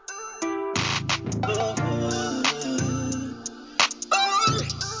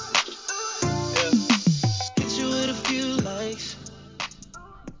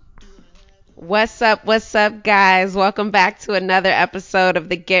What's up, guys? Welcome back to another episode of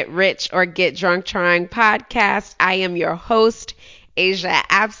the Get Rich or Get Drunk Trying podcast. I am your host, Asia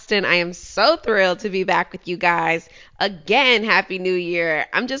Abston. I am so thrilled to be back with you guys. Again, Happy New Year.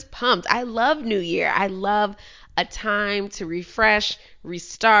 I'm just pumped. I love New Year. I love a time to refresh,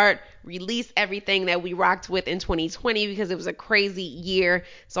 restart, release everything that we rocked with in 2020 because it was a crazy year.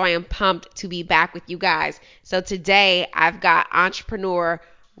 So I am pumped to be back with you guys. So today I've got entrepreneur,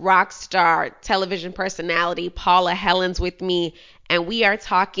 rock star, television personality Paula Helens with me, and we are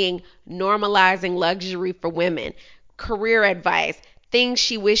talking normalizing luxury for women, career advice, things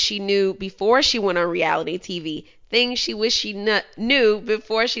she wished she knew before she went on reality TV, things she wished she knew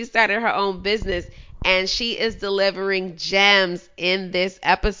before she started her own business, and she is delivering gems in this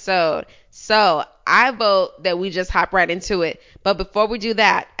episode. So I vote that we just hop right into it. But before we do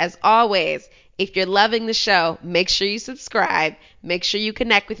that, as always, if you're loving the show, make sure you subscribe. Make sure you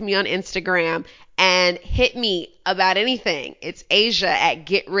connect with me on Instagram and hit me about anything. It's Asia at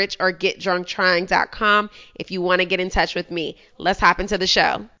GetRichOrGetDrunkTrying.com if you want to get in touch with me. Let's hop into the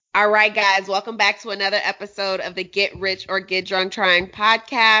show. All right, guys, welcome back to another episode of the Get Rich or Get Drunk Trying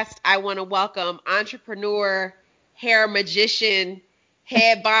podcast. I want to welcome entrepreneur, hair magician,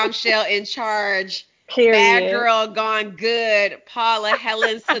 head bombshell in charge, bad Period. girl gone good, Paula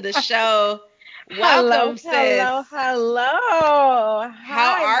Helens to the show. Hello, Welcome, sis. hello, hello.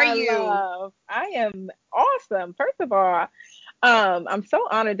 How Hi, are my you? love. I am awesome. First of all, I'm so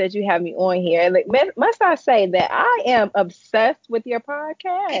honored that you have me on here. Like, must I say that I am obsessed with your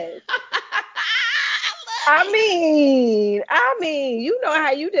podcast? I love I it. mean, you know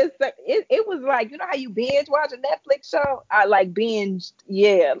how you just it was like, you know how you binge watch a Netflix show? I like binge,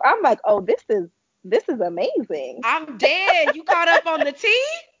 yeah. I'm like, oh, this is amazing. I'm dead. You caught up on the tea?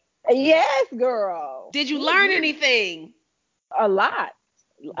 Yes, girl. Did you learn anything? A lot.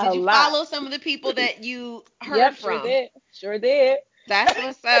 Did A you lot. follow some of the people that you heard Yep, sure from? did. Sure did. That's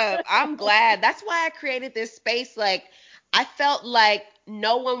what's up. I'm glad. That's why I created this space. Like, I felt like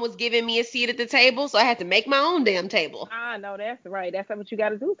no one was giving me a seat at the table, so I had to make my own damn table. Ah, no, that's right. That's what you got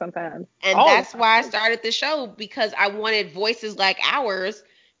to do sometimes. And All the that's time, why I really. started the show because I wanted voices like ours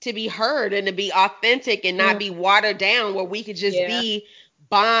to be heard and to be authentic and not Mm, be watered down where we could just yeah, be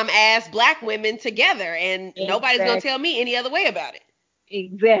bomb ass black women together and nobody's going to tell exactly. me any other way about it.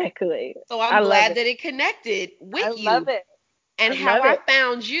 Exactly. So I I'm love glad it. that it connected I with love you. it. And I how love I it.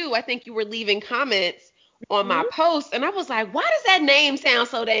 found you, I think you were leaving comments on my Hmm. post, and I was like, why does that name sound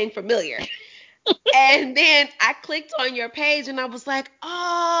so dang familiar? And then I clicked on your page and I was like,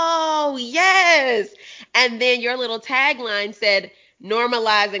 oh, yes. And then your little tagline said,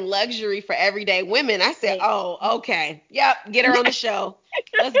 normalizing luxury for everyday women. I said, Hey, oh, okay. Yep, get her on the show.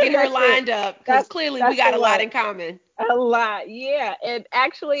 Let's get her that's it. lined up because That's clearly we that's got the a lot one. in common. A lot. Yeah. And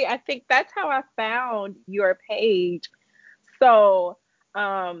actually, I think that's how I found your page. So,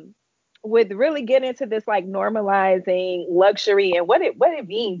 um, with really getting into this like normalizing luxury and what it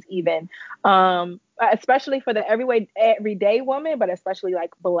means even, especially for the everyday woman, but especially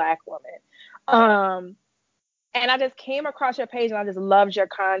like black woman. Um, and I just came across your page and I just loved your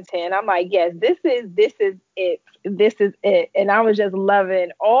content. I'm like, yes, this is it. This is it. And I was just loving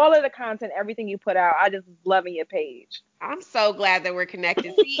all of the content, everything you put out. I just was loving your page. I'm so glad that we're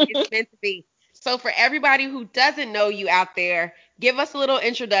connected. See, it's meant to be. So, for everybody who doesn't know you out there, give us a little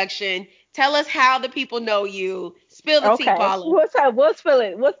introduction. Tell us how the people know you. Spill the tea, Okay. Paula. What's up? We'll spill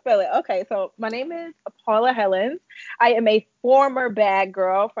it. We'll spill it. Okay. So my name is Paula Helens. I am a former Bad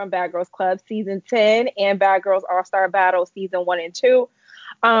Girl from Bad Girls Club season 10 and Bad Girls All Star Battle season 1 and 2.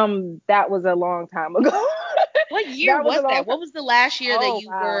 That was a long time ago. What year That was a was long that? time. What was the last year that Oh you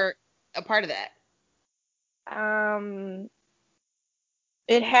wow. were a part of that? Um,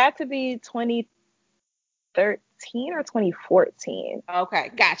 it had to be 2013 or 2014.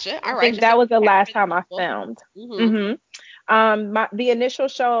 Okay, gotcha. All I right, think just so that we was can the capture last the time I people. filmed. Hmm. Hmm. The initial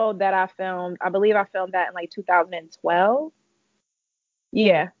show that I filmed, I believe I filmed that in like 2012.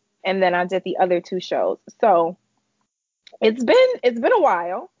 Yeah, and then I did the other two shows. So it's been a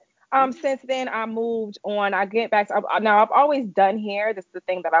while. Since then I moved on. I get back to now. I've always done hair. This is the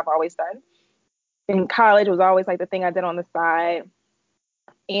thing that I've always done. In college, it was always like the thing I did on the side.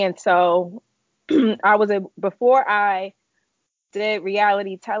 And so before I did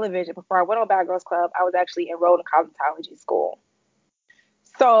reality television, before I went on Bad Girls Club, I was actually enrolled in cosmetology school.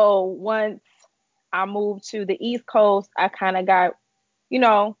 So once I moved to the East Coast, I kind of got, you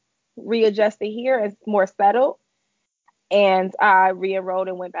know, readjusted here. It's more settled. And I re-enrolled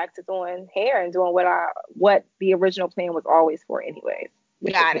and went back to doing hair and doing what the original plan was always for anyways.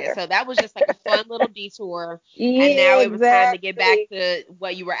 Got it. So that was just like a fun little detour, and now Yeah, it was time to get back exactly. to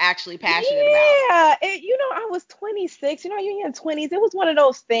what you were actually passionate about. Yeah, I was 26. You're in your 20s. It was one of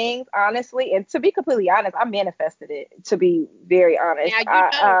those things, honestly. And to be completely honest, I manifested it. To be very honest, Now you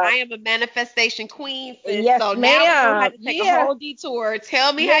know I am a manifestation queen, sis. yes, So now we're gonna have ma'am. to take a Yeah, whole detour.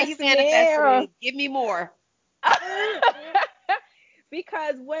 Tell me how you yes, manifested ma'am. it. Give me more.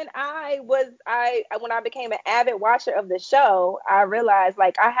 Because when I became an avid watcher of the show, I realized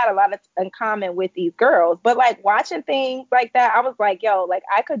like I had a lot of in common with these girls. But like watching things like that, I was like, yo, like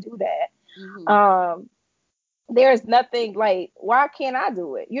I could do that. Hmm. There's nothing like, why can't I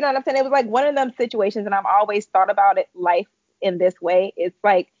do it? You know what I'm saying? It was like one of them situations, and I've always thought about it life in this way. It's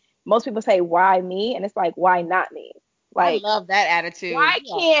like most people say, why me? And it's like, why not me? I Like, love that attitude. why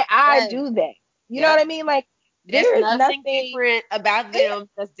Yeah. can't I Yes. do that? You know what Yep. I mean? Like, There's there is nothing nothing, different about them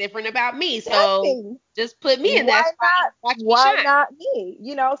that's different about me. So nothing. just put me in that Why spot and not? watch me Why shine. not me?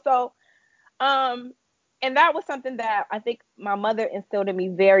 So um, and that was something that I think my mother instilled in me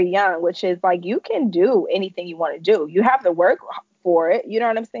very young, which is like you can do anything you want to do. You have to work for it. You know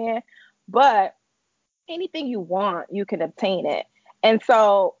what I'm saying? But anything you want, you can obtain it. And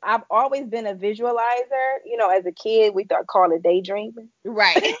so I've always been a visualizer. As a kid, we thought call it daydreaming.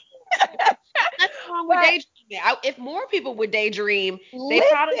 Right. Nothing wrong with But daydreaming. If more people would daydream, they'd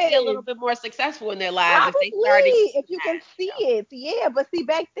probably be a little listen, bit more successful in their lives if they started probably if using you can that. see it. Yeah, but see,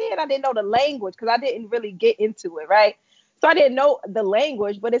 back then I didn't know the language because I didn't really get into it, right? So I didn't know the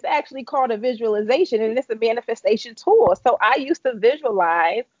language, but it's actually called a visualization and it's a manifestation tool. So I used to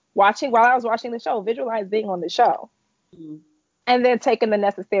visualize watching while I was watching the show, visualize being on the show. So, And then taking the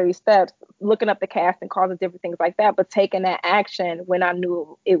necessary steps, looking up the cast and calls and different things like that, but taking that action when I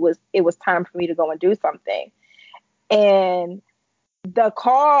knew it was time for me to go and do something. And the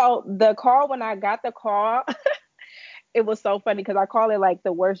call when I got the call, it was so funny because I call it like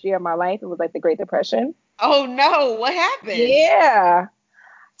the worst year of my life. It was like the Great Depression. oh no, what happened? Yeah.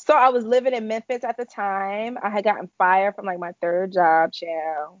 So I was living in Memphis at the time. I had gotten fired from like my third job,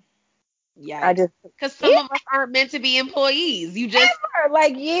 child. I Yikes. just, Because yeah, some of us aren't meant to be employees.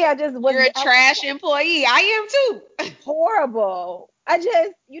 like, yeah, You're a I was trash employee. I am too. horrible. I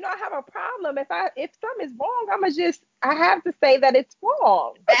have a problem. If something's wrong, I have to say that it's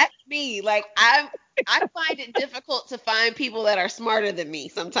wrong. That's me. Like I find it difficult to find people that are smarter than me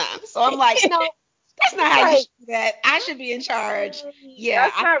sometimes. So I'm like, no, that's not how you Like, should do that. I should be in charge. Yeah,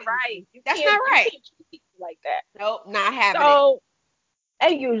 that's I not feel right. you. That's not You right. can't treat people like that. Nope, not having it. So,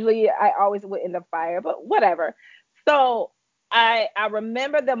 and usually I always would end up fired, but whatever. So I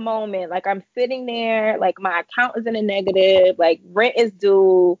remember the moment, like I'm sitting there, like my account is in a negative, like rent is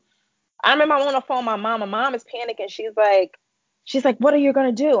due. I remember I'm on the phone with my mom. My mom is panicking. She's like, what are you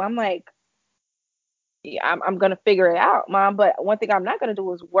gonna do? I'm like, yeah, I'm gonna figure it out, mom. But one thing I'm not gonna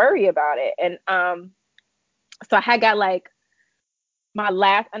do is worry about it. And so I had got like my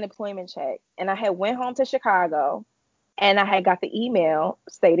last unemployment check, and I had went home to Chicago, and I had got the email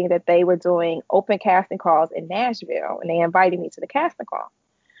stating that they were doing open casting calls in Nashville, and they invited me to the casting call.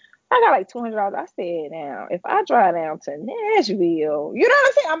 I got like $200. I said, now if I drive down to Nashville, you know what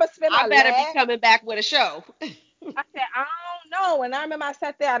I'm saying? I'm gonna spend I my better be last. coming back with a show. I said, I don't know. And I remember I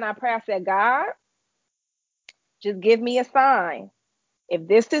sat there and I prayed. I said, God, just give me a sign. If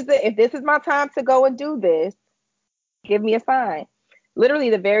this is my time to go and do this, give me a sign. Literally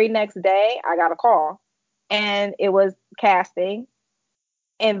the very next day, I got a call, and it was casting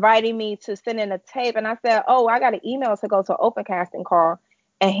inviting me to send in a tape. And I said, oh, I got an email to go to an open casting call.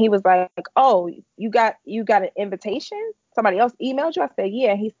 And he was like, oh, you got an invitation? Somebody else emailed you? I said,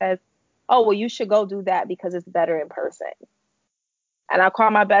 yeah. He says, oh, well, you should go do that because it's better in person. And I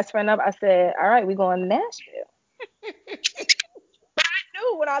called my best friend up. I said, all right, we going to Nashville. I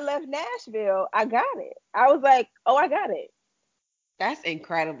knew when I left Nashville, I got it. I was like, oh, I got it. That's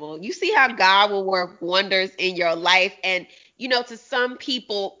incredible. You see how God will work wonders in your life. And, to some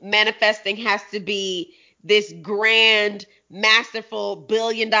people, manifesting has to be this grand, masterful $1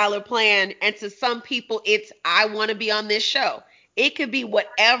 billion plan. And to some people, it's, I want to be on this show. It could be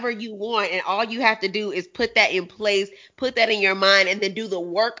whatever you want. And all you have to do is put that in place, put that in your mind, and then do the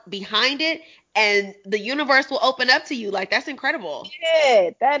work behind it. And the universe will open up to you. Like, that's incredible.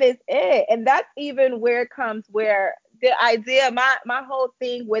 Yeah, that is it. And that's even where it comes where the idea, my whole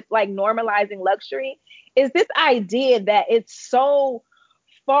thing with like normalizing luxury is this idea that it's so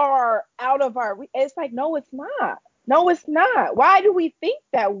far out of it's like, no, it's not. No, it's not. Why do we think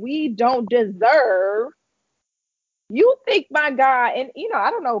that we don't deserve? You think my God, and I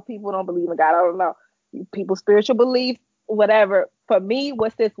don't know, people don't believe in God. I don't know. People's spiritual beliefs, whatever. For me,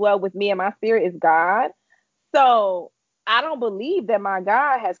 what sits well with me and my spirit is God. So I don't believe that my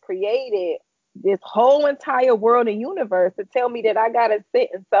God has created this whole entire world and universe to tell me that I gotta sit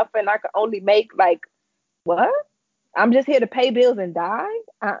and suffer and I can only make like what? I'm just here to pay bills and die?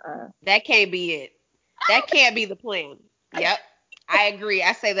 That can't be it. That can't be the plan. Yep. I agree.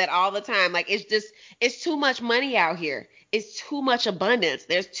 I say that all the time. Like it's too much money out here. It's too much abundance.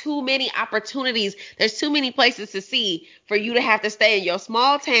 There's too many opportunities. There's too many places to see for you to have to stay in your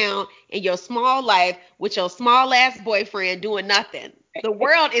small town, in your small life, with your small ass boyfriend doing nothing. The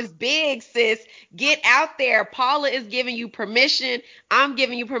world is big, sis. Get out there. Paula is giving you permission. I'm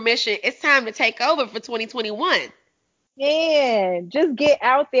giving you permission. It's time to take over for 2021. Man, just get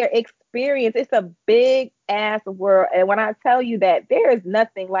out there, experience. It's a big ass world. And when I tell you that there is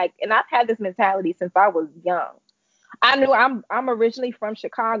nothing like, and I've had this mentality since I was young. I knew I'm originally from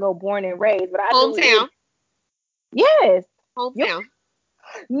Chicago, born and raised, but I knew it was Hometown. yes. You Hometown.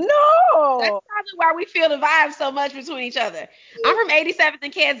 That's no. probably why we feel the vibe so much between each other. I'm from 87th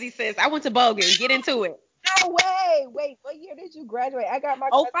and Kansas, sis. I went to Bogan. Get into it. No way. Wait, what year did you graduate? I got my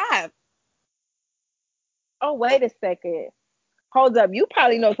Oh cousin. 05. Oh, wait a second. Hold up. You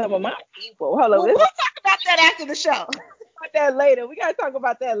probably know some of my people. Hold up. Well, we'll talk about that after the show. About that later. We gotta talk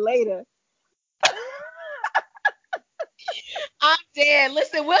about that later. I'm dead.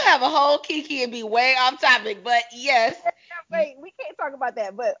 Listen, we'll have a whole Kiki and be way off topic, but yes, Wait, we can't talk about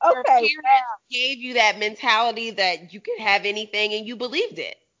that. But your okay. parents gave you that mentality that you could have anything and you believed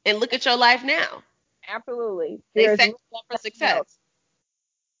it. And look at your life now. Absolutely. They There's set you up for nothing else. success.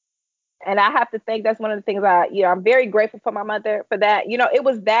 And I have to think that's one of the things I'm very grateful for my mother for that. It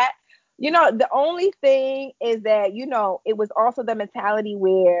was that, the only thing is that, it was also the mentality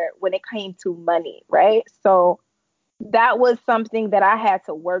where when it came to money, right? So that was something that I had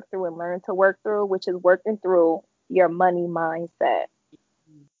to work through and learn to work through, which is working through your money mindset,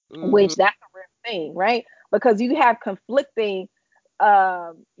 which Hmm. that's a real thing, right? Because you have conflicting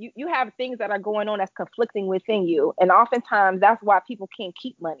you have things that are going on that's conflicting within you. And oftentimes that's why people can't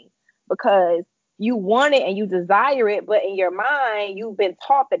keep money because you want it and you desire it, but in your mind, you've been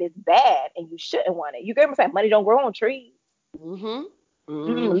taught that it's bad and you shouldn't want it. You get what I'm saying? Money don't grow on trees. Hmm. Look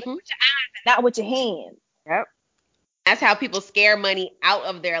Hmm. with your eyes and not with your hands. Yep. That's how people scare money out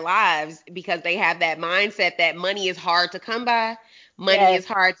of their lives because they have that mindset that money is hard to come by, money Yes. is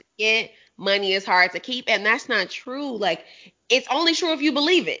hard to get, money is hard to keep, and that's not true. Like it's only true if you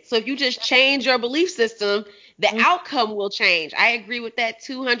believe it. So if you just change your belief system, the Mm, outcome will change. I agree with that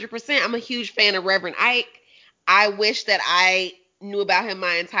 200%. I'm a huge fan of Reverend Ike. I wish that I knew about him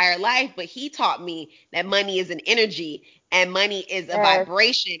my entire life, but he taught me that money is an energy and money is a yes.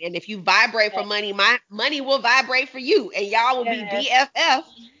 vibration. And if you vibrate for Yes. money, my money will vibrate for you, and y'all will be Yes. BFF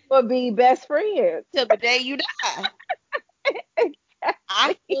We'll be best friends. till the day you die.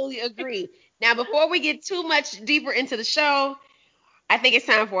 I fully agree. Now, before we get too much deeper into the show, I think it's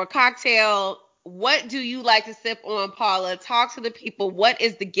time for a cocktail. What do you like to sip on, Paula? Talk to the people. What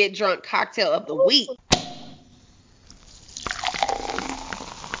is the get drunk cocktail of the week?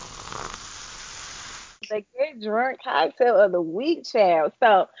 The get drunk cocktail of the week, child.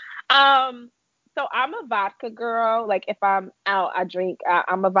 So I'm a vodka girl. Like if I'm out, I drink.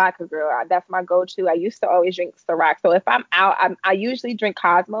 I'm a vodka girl. That's my go-to. I used to always drink Ciroc. So if I'm out, I usually drink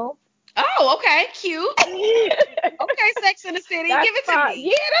Cosmo. Oh, okay, cute. Okay, Sex in the City. That's Give it to my me.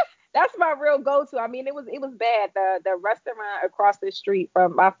 yeah. That's my real go-to. I mean, it was bad. The restaurant across the street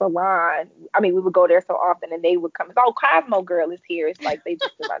from my salon. I mean, we would go there so often, and they would come. Oh, Cosmo girl is here. It's like they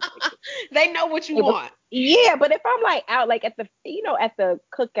just about to. They know what you Yeah, but want. yeah, but if I'm like out, like at the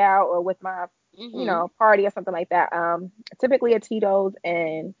cookout or with my, Hmm. party or something like that, typically a Tito's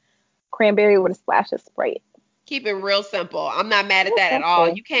and cranberry with a splash of Sprite. Keep it real simple. I'm not mad at Real that at all.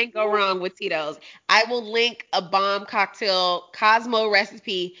 simple. You can't go Yeah. wrong with Tito's. I will link a bomb cocktail Cosmo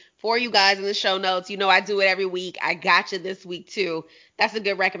recipe for you guys in the show notes. You know I do it every week. I got you this week too. That's a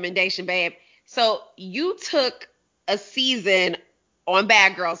good recommendation, babe. So you took a season on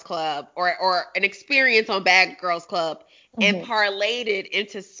Bad Girls Club or an experience on Bad Girls Club and Mhm. parlayed it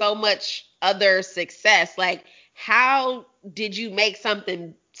into so much other success. Like how did you make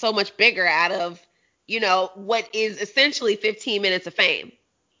something so much bigger out of what is essentially 15 minutes of fame?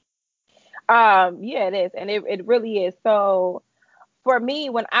 Yeah, it is, and it really is. So for me,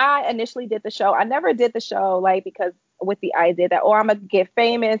 when I initially did the show, I never did the show like because with the idea that I'm gonna get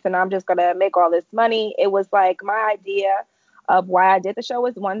famous and I'm just gonna make all this money. It was like my idea of why I did the show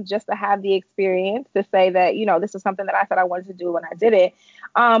was one just to have the experience to say that this is something that I said I wanted to do when I did it.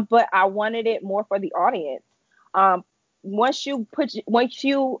 But I wanted it more for the audience. Um, I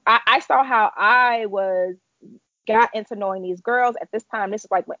saw how I was got into knowing these girls at this time. This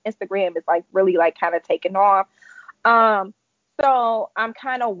is like when Instagram is like really like kind of taking off. Um, so I'm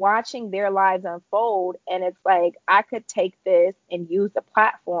kind of watching their lives unfold, and it's like I could take this and use the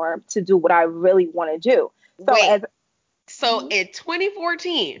platform to do what I really want to do. So Wait, as so Mhm. in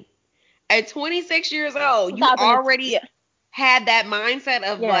 2014, at 26 years old, you 2002, already yeah, had that mindset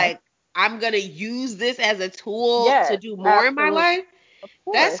of yes, like, I'm gonna use this as a tool to yes, do more in my absolutely, life. of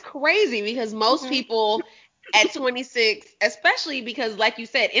That's course. crazy because most Hmm. people at 26, especially because like you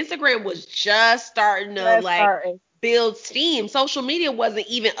said, Instagram was just starting to Just like starting. build steam. Social media wasn't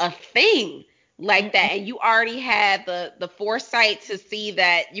even a thing like that, Mm-mm. and you already had the foresight to see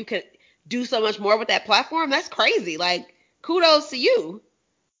that you could do so much more with that platform. That's crazy. Like, kudos to you.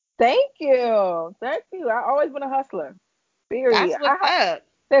 Thank you, thank you. I always been a hustler. That's Period. what's up.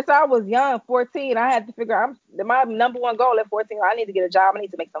 Since I was young, 14, I had to figure out my number one goal at 14. I need to get a job. I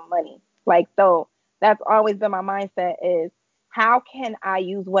need to make some money. Like, so that's always been my mindset is how can I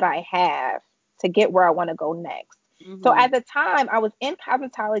use what I have to get where I want to go next? So Hmm. at the time, I was in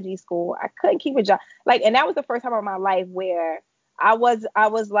cosmetology school. I couldn't keep a job. Like, and that was the first time in my life where I was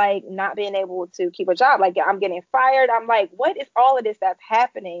like not being able to keep a job. Like, I'm getting fired. I'm like, what is all of this that's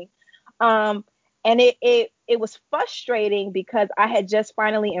happening? Um, and it was frustrating because I had just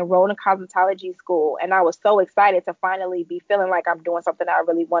finally enrolled in cosmetology school, and I was so excited to finally be feeling like I'm doing something I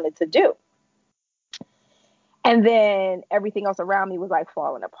really wanted to do. And then everything else around me was like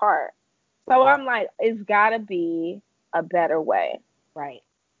falling apart. So I'm like, it's got to be a better way. Right.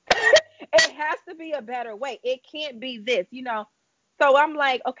 It has to be a better way. It can't be this. So I'm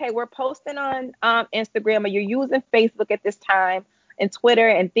like, okay, we're posting on Instagram, or you're using Facebook at this time, and Twitter,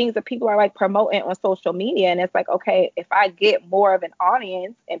 and things that people are like promoting on social media. And it's like, okay, if I get more of an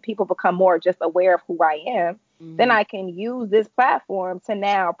audience and people become more just aware of who I am, then Hmm. I can use this platform to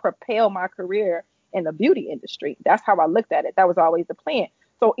now propel my career in the beauty industry. That's how I looked at it. That was always the plan.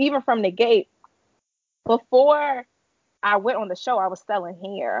 So even from the gate, before I went on the show, I was selling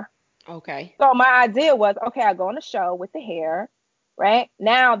hair. Okay. So my idea was, okay, I go on the show with the hair, right?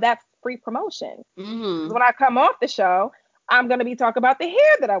 Now that's free promotion. Hmm. When I come off the show, I'm gonna be talking about the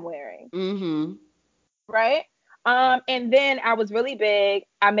hair that I'm wearing, Hmm. right? And then I was really big.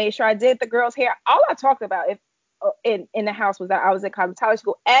 I made sure I did the girls' hair. All I talked about if in the house was that I was in cosmetology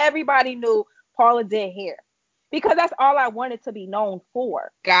school. Everybody knew Paula did hair because that's all I wanted to be known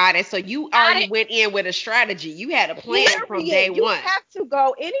for. Got it. So you I already didn't. went in with a strategy. You had a plan from day Period. You one. have to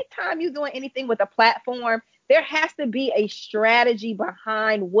go anytime you're doing anything with a platform. There has to be a strategy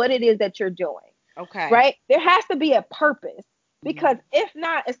behind what it is that you're doing, Okay. right? There has to be a purpose because Mhm. if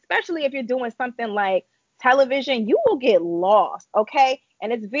not, especially if you're doing something like television, you will get lost, okay?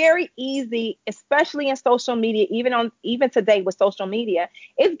 And it's very easy, especially in social media, even today with social media,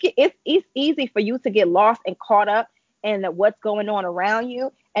 it's easy for you to get lost and caught up in what's going on around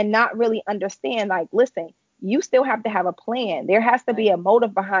you and not really understand. Like, listen, you still have to have a plan. There has to be Right. a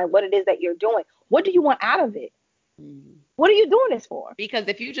motive behind what it is that you're doing. What do you want out of it? Mhm. What are you doing this for? Because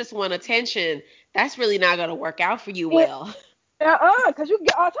if you just want attention, that's really not going to work out for you It well. because you can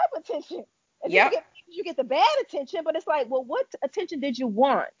get all type of attention, and then Yep. you get the bad attention. But it's like, well, what attention did you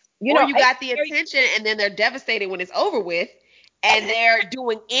want? Or you It's got the very attention and then they're devastated when it's over with and they're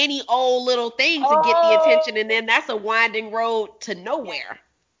doing any old little thing to get the oh attention and then that's a winding road to yes, nowhere.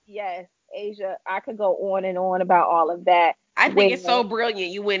 yes, Asia. I could go on and on about all of that. I think it's Where so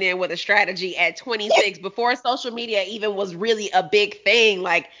brilliant you went in with a strategy at 26 before social media even was really a big thing.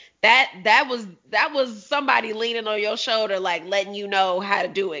 Like that was somebody leaning on your shoulder like letting you know how to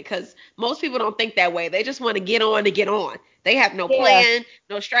do it cuz most people don't think that way. They just want to get on to get on. They have no yeah, plan,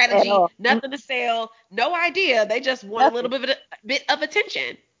 no at strategy, all. nothing to sell, no idea. They just want a little Nothing. bit of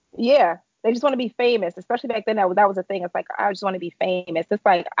attention. Yeah, they just want to be famous, especially back then. That was a thing. It's like I just want to be famous. It's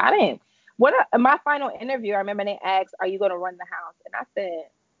like I didn't. My final interview, I remember they asked, "Are you going to run the house?" And I said,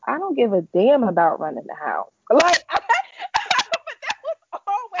 "I don't give a damn about running the house." Like, but that was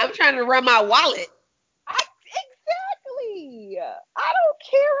I'm always trying to run my wallet. exactly. I don't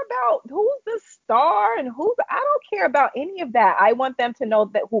care about who's the star and who's. I don't care about any of that. I want them to know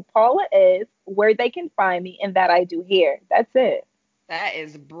that who Paula is, where they can find me, and that I do here. That's it. That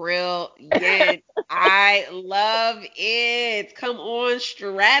is brilliant. I love it. Come on,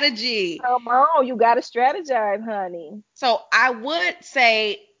 strategy. Come on, you got to strategize, honey. So I would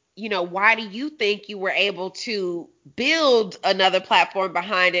say, why do you think you were able to build another platform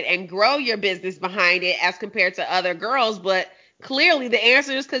behind it and grow your business behind it as compared to other girls? But clearly the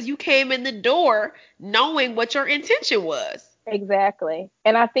answer is because you came in the door knowing what your intention was. Exactly.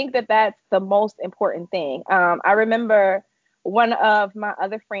 And I think that that's the most important thing. I remember one of my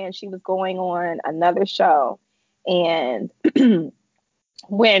other friends, she was going on another show, and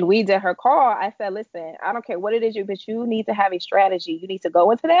when we did her call, I said, listen, I don't care what it is but you need to have a strategy. You need to go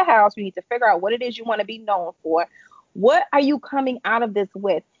into that house. You need to figure out what it is you want to be known for. What are you coming out of this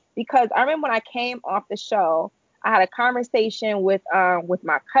with? Because I remember when I came off the show, I had a conversation with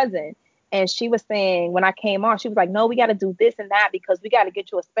my cousin, and she was saying when I came on, she was like, no, we got to do this and that because we got to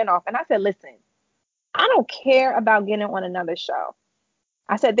get you a spinoff. And I said, listen, I don't care about getting on another show.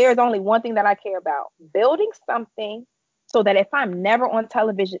 I said, there's only one thing that I care about, building something so that if I'm never on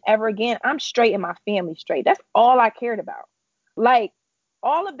television ever again, I'm straight and my family straight. That's all I cared about. Like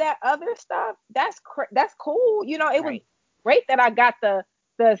all of that other stuff, that's cool. You know, it was great that I got the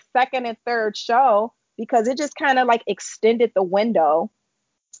second and third show because it just kind of like extended the window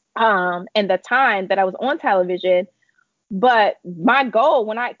and the time that I was on television. But my goal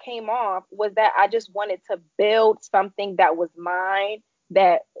when I came off was that I just wanted to build something that was mine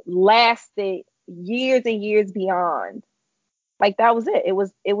that lasted years and years beyond. Like that was it.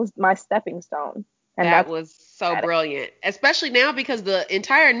 It was my stepping stone. And that was so brilliant, especially now because the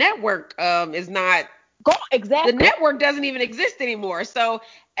entire network is not exactly. The network doesn't even exist anymore. So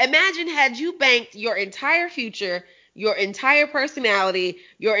imagine had you banked your entire future, your entire personality,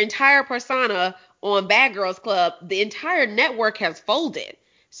 your entire persona on Bad Girls Club, the entire network has folded.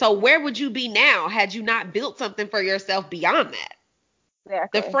 So where would you be now had you not built something for yourself beyond that?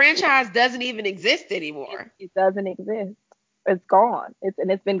 Exactly. The franchise doesn't even exist anymore. It doesn't exist. It's gone.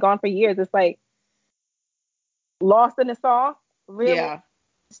 It's been gone for years. It's like lost in the sauce. Really, yeah.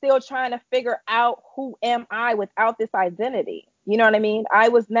 Still trying to figure out who am I without this identity. You know what I mean? I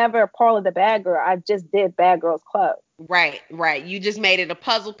was never Paula the bad girl. I just did Bad Girls Club. Right. You just made it a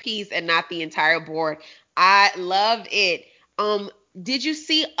puzzle piece and not the entire board. I loved it. Did you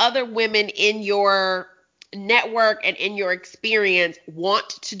see other women in your network and in your experience want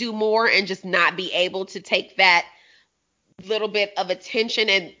to do more and just not be able to take that little bit of attention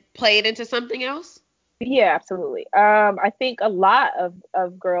and play it into something else? Yeah, absolutely. I think a lot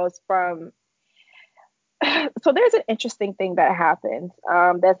of girls from so there's an interesting thing that happens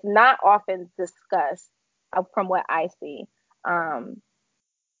that's not often discussed from what I see.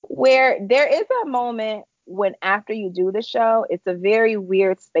 Where there is a moment when after you do the show, it's a very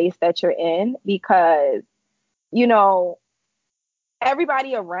weird space that you're in because, you know,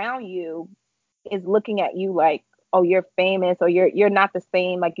 everybody around you is looking at you like, oh, you're famous or you're not the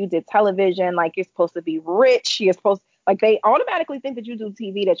same. Like you did television, like you're supposed to be rich. You're supposed like they automatically think that you do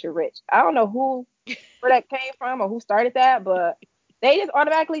TV that you're rich. I don't know where that came from or who started that, but they just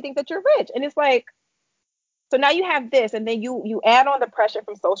automatically think that you're rich. And it's like, so now you have this, and then you add on the pressure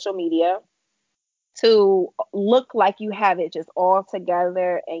from social media to look like you have it just all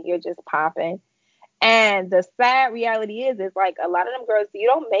together and you're just popping. And the sad reality is like a lot of them girls, you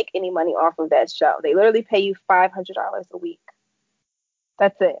don't make any money off of that show. They literally pay you $500 a week.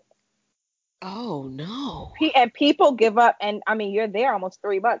 That's it. Oh no. And people give up, and I mean you're there almost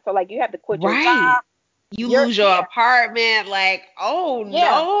 3 months, so like you have to quit your Right. job. You lose your apartment, like, oh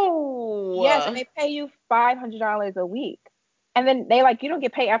no. Yes, and they pay you $500 a week. And then they like, you don't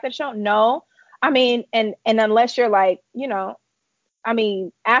get paid after the show? No. I mean, and unless you're like, I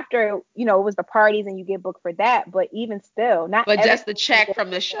mean, after, it was the parties and you get booked for that, but even still, not But just the everyone check gets from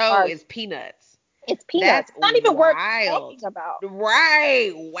the paid for show parties. is peanuts. It's peanuts. That's It's not even worth wild. talking about.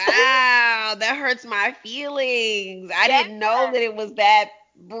 Right. Wow. That hurts my feelings. I Yes. didn't know that it was that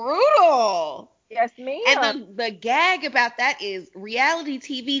brutal. Yes, ma'am. And the gag about that is reality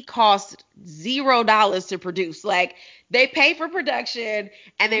TV costs $0 to produce. Like they pay for production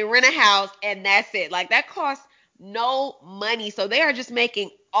and they rent a house and that's it. Like that costs no money. So they are just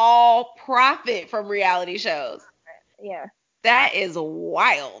making all profit from reality shows. Yeah. That is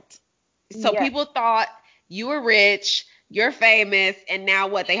wild. So Yeah. people thought you were rich, you're famous, and now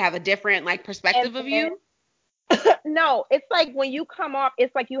what? They have a different like perspective of you? No, it's like when you come off,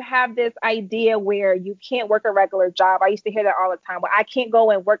 it's like you have this idea where you can't work a regular job. I used to hear that all the time. Where I can't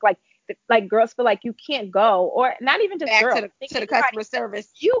go and work like girls feel like you can't go, or not even just Back girls. to the customer service.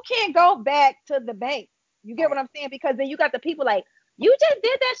 You can't go back to the bank. You get what I'm saying? Because then you got the people like, you just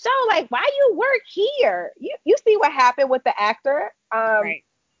did that show. Like, why you work here? You see what happened with the actor? Right.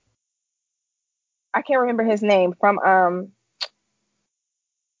 I can't remember his name from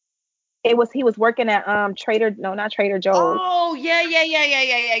he was working at not Trader Joe's. Oh, yeah.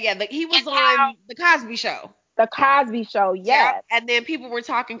 He was on the Cosby Show. The Cosby Show, yes. Yep. And then people were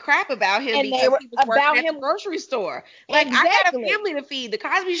talking crap about him And they because were he was working about at the him. grocery store. Like, I got a family to feed. The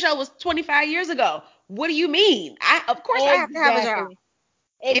Cosby Show was 25 years ago. What do you mean? Of course I have to have a job.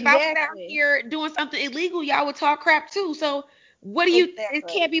 If I was out here doing something illegal, y'all would talk crap too. So what do you? It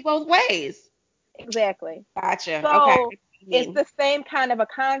can't be both ways. Exactly. Gotcha. So Okay. it's the same kind of a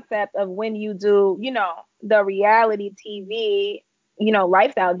concept of when you do, the reality TV,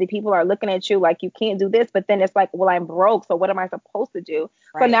 lifestyle. The people are looking at you like you can't do this, but then it's like, well, I'm broke, so what am I supposed to do?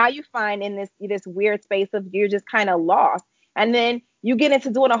 Right. So now you find in this weird space of you're just kind of lost. And then you get into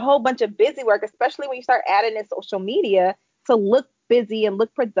doing a whole bunch of busy work, especially when you start adding in social media to look busy and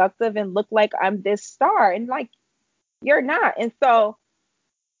look productive and look like I'm this star. And like, you're not. And so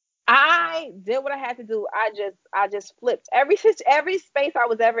I did what I had to do. I just flipped every space I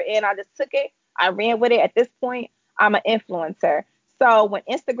was ever in. I just took it. I ran with it. At this point, I'm an influencer. So when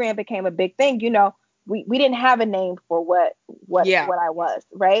Instagram became a big thing, we didn't have a name for what I was,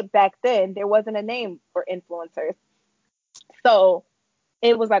 right? Back then, there wasn't a name for influencers. So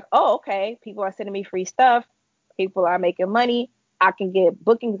it was like, oh, okay, people are sending me free stuff. People are making money. I can get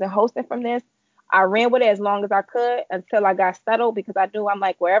bookings and hosting from this. I ran with it as long as I could until I got settled, because I knew, I'm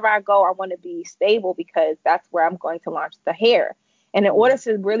like, wherever I go, I want to be stable, because that's where I'm going to launch the hair. And in order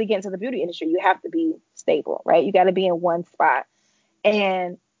to really get into the beauty industry, you have to be stable, right? You got to be in one spot.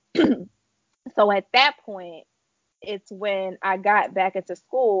 And so at that point, it's when I got back into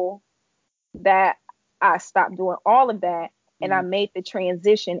school that I stopped doing all of that, and I made the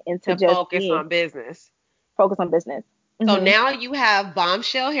transition into just focus on business. Focus on business. So now you have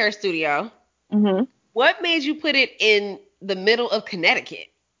Bombshell Hair Studio. Mm-hmm. What made you put it in the middle of Connecticut?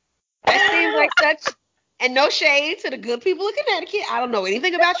 That seems like such, and no shade to the good people of Connecticut. I don't know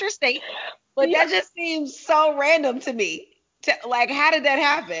anything about your state, but that just seems so random to me. Like, how did that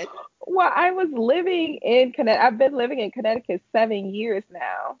happen? Well, I was living in Connecticut. I've been living in Connecticut 7 years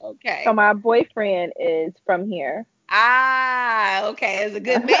now. Okay. So my boyfriend is from here. Ah, okay. As a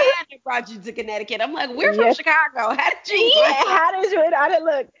good man that brought you to Connecticut. I'm like, we're from Chicago. How did you? How did you? I didn't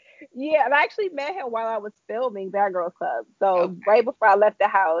look. Yeah, and I actually met him while I was filming Bad Girls Club. So right before I left the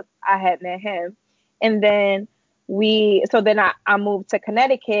house, I had met him, and then I moved to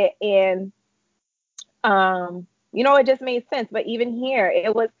Connecticut, and it just made sense. But even here,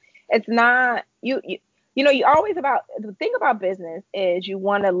 it's not you always about the thing about business is you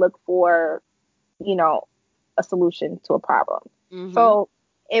want to look for, a solution to a problem. Mm-hmm. So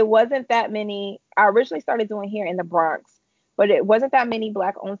it wasn't that many. I originally started doing hair in the Bronx, but it wasn't that many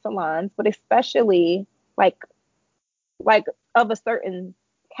Black-owned salons, but especially like of a certain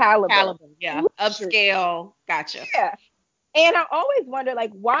caliber. Yeah, upscale. Gotcha. Yeah. And I always wonder,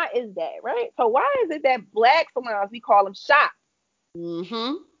 like, why is that, right? So why is it that Black salons, we call them shops?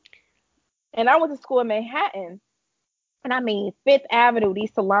 Mm-hmm. And I went to school in Manhattan. And I mean, Fifth Avenue,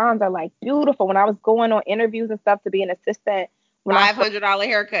 these salons are like beautiful. When I was going on interviews and stuff to be an assistant, $500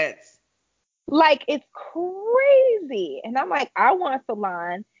 haircuts. Like, it's crazy. And I'm like, I want a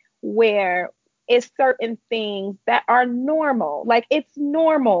salon where it's certain things that are normal. Like, it's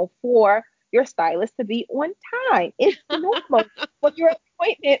normal for your stylist to be on time. It's normal for your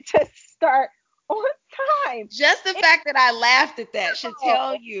appointment to start on time. Just the fact that I laughed at that should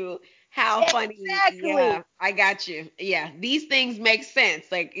tell you how funny. Yeah, I got you. Yeah, these things make sense.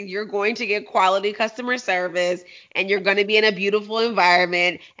 Like, you're going to get quality customer service, and you're going to be in a beautiful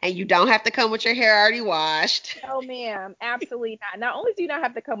environment, and you don't have to come with your hair already washed. No, ma'am, absolutely not. Not only do you not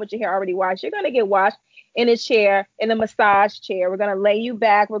have to come with your hair already washed, you're going to get washed in a chair, in a massage chair. We're going to lay you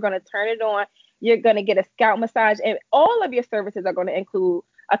back. We're going to turn it on. You're going to get a scalp massage, and all of your services are going to include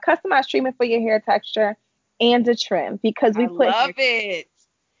a customized treatment for your hair texture and a trim, because we love it.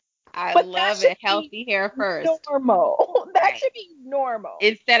 I love it. Healthy hair first. Normal. That should be normal.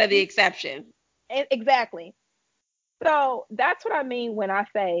 Instead of the exception. Exactly. So that's what I mean when I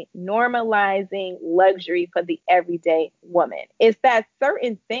say normalizing luxury for the everyday woman. It's that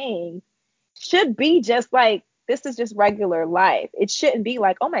certain things should be just like, this is just regular life. It shouldn't be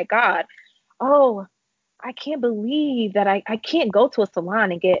like, oh my God, oh, I can't believe that I can't go to a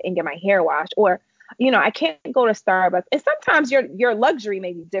salon and get my hair washed, or I can't go to Starbucks. And sometimes your luxury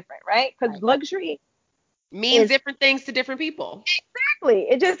may be different, right? Because luxury means different things to different people. Exactly.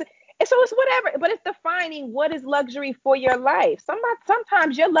 So it's whatever, but it's defining what is luxury for your life.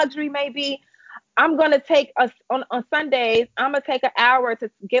 Sometimes your luxury may be, I'm gonna take on Sundays, I'm gonna take an hour to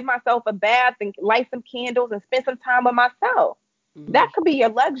give myself a bath and light some candles and spend some time with myself. Mm-hmm. That could be your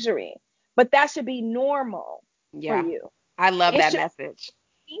luxury, but that should be normal for you. I love that message.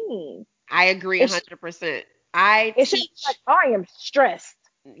 I agree 100%. It should be like, I am stressed.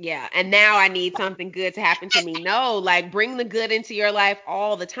 Yeah, and now I need something good to happen to me. No, like, bring the good into your life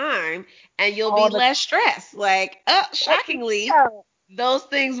all the time, and you'll be less stressed. Like, shockingly, those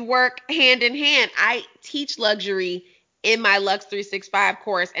things work hand in hand. I teach luxury in my Lux 365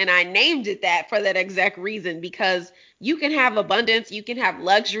 course, and I named it that for that exact reason, because You can have abundance, you can have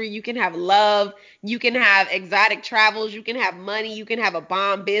luxury, you can have love, you can have exotic travels, you can have money, you can have a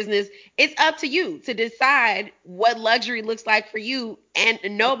bomb business. It's up to you to decide what luxury looks like for you, and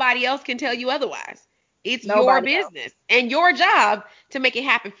nobody else can tell you otherwise. It's your Nobody else. business and your job to make it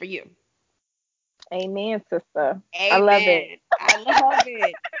happen for you. Amen, sister. I love it. Amen. I love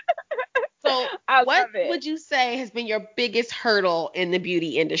it. So, I what love it. would you say has been your biggest hurdle in the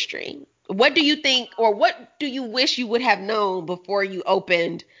beauty industry? What do you think, or what do you wish you would have known before you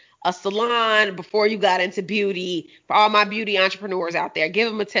opened a salon, before you got into beauty? For all my beauty entrepreneurs out there, give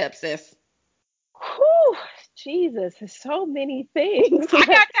them a tip, sis. Whew, Jesus, there's so many things. I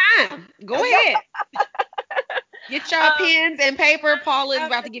got time. Go ahead. Get your um, pens and paper. Paula is I'm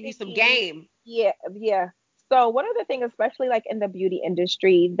about to just give you some thinking, game. yeah, yeah. So one of the things, especially like in the beauty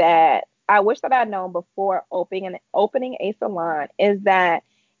industry, that I wish that I'd known before opening a salon is that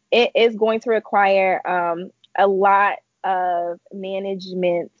it is going to require a lot of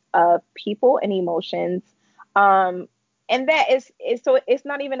management of people and emotions. Um, and that is so it's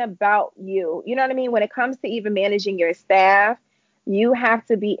not even about you. You know what I mean? When it comes to even managing your staff, you have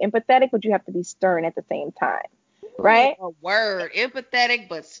to be empathetic, but you have to be stern at the same time, Ooh, right? a word. Empathetic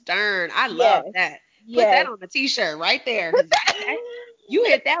but stern. I love Yes, that. Put that yes. on a t-shirt right there. Cause you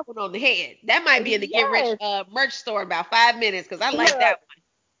hit that one on the head. That might be in the Get Rich Yes, merch store in about 5 minutes because I like look, that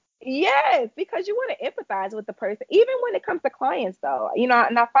yes, because you want to empathize with the person, even when it comes to clients, though. And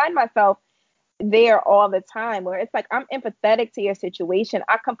I find myself there all the time where it's like I'm empathetic to your situation.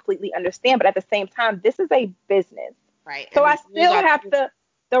 I completely understand, but at the same time, this is a business. one. Right. So And I the rules still are the have rules. to,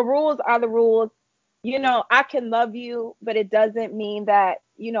 the rules are the rules. I can love you, but it doesn't mean that,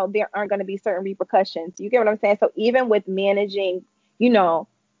 there aren't going to be certain repercussions. You get what I'm saying? So even with managing, you know,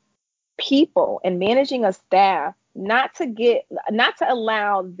 people and managing a staff, not to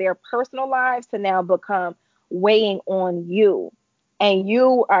allow their personal lives to now become weighing on you, and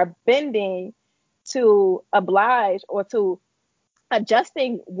you are bending to oblige or to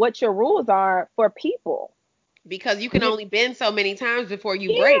adjusting what your rules are for people. Because you can You, only bend so many times before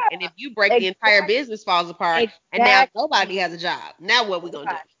you break. And yeah, if you break, the entire exactly, business falls apart. And now nobody exactly. has a job. Now what we gonna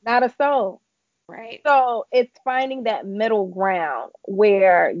do? Not a soul. Right. So it's finding that middle ground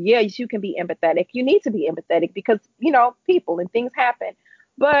where, yes, you can be empathetic. You need to be empathetic because, people and things happen,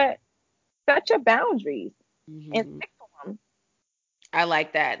 but set your boundaries and Hmm. stick to them. I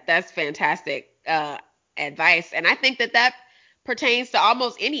like that. That's fantastic advice. And I think that that pertains to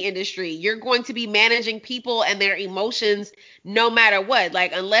almost any industry. You're going to be managing people and their emotions no matter what.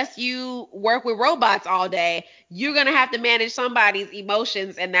 Like, unless you work with robots all day, you're going to have to manage somebody's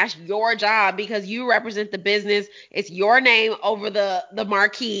emotions. And that's your job because you represent the business. It's your name over the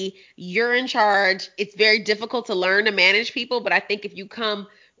marquee. You're in charge. It's very difficult to learn to manage people. But I think if you come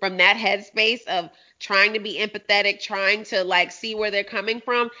from that headspace of trying to be empathetic, trying to like see where they're coming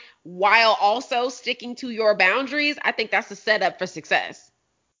from while also sticking to your boundaries, I think that's a setup for success.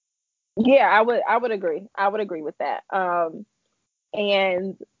 Yeah, I would agree. I would agree with that.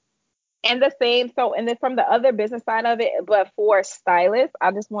 And the same. So, and then from the other business side of it, but for stylists,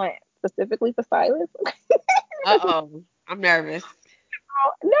 I just want specifically for stylists. Uh-oh. I'm nervous.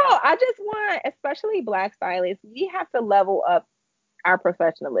 No, I just want, especially black stylists, we have to level up our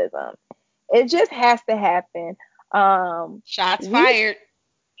professionalism. It just has to happen. Shots We fired.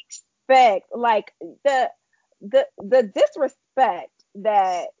 expect like the disrespect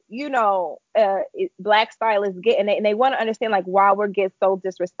that black stylists get, and they want to understand like why we're get so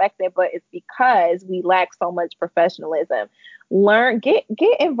disrespected, but it's because we lack so much professionalism. Learn, get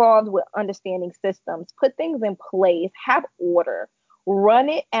involved with understanding systems, put things in place, have order, run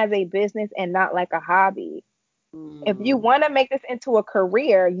it as a business and not like a hobby. If you Mm. want to make this into a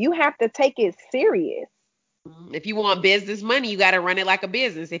career, you have to take it serious. If you want business money, you got to run it like a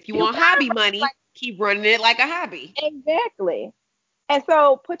business. If you You want gotta hobby money, keep running it like a hobby. exactly. And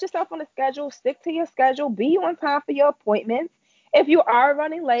so put yourself on a schedule, stick to your schedule, be on time for your appointments. If you are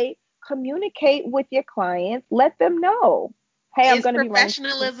running late, communicate with your clients, let them know, hey, I'm Is going to be running.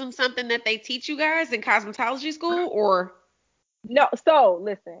 professionalism something that they teach you guys in cosmetology school or? No, so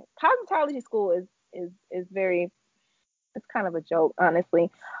listen, cosmetology school is very, it's kind of a joke, honestly.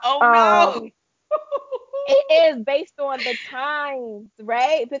 Oh no. Um, it is based on the times,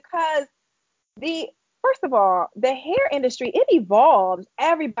 right? Because the first of all, the hair industry, it evolves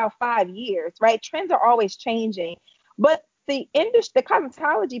every about 5 years, right? Trends are always changing, but the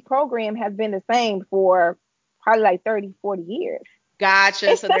cosmetology program has been the same for probably like 30, 40 years.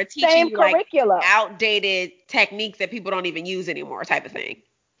 Gotcha. It's So the they're teaching same you like curriculum. outdated techniques that people don't even use anymore, type of thing.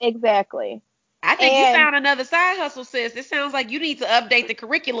 Exactly. I think you And found another side hustle, sis. It sounds like you need to update the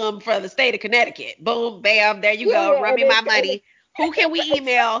curriculum for the state of Connecticut. Boom, bam, there you go. period. Run me my money. Who can we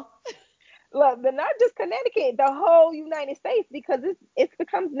email? Look, but not just Connecticut, the whole United States, because it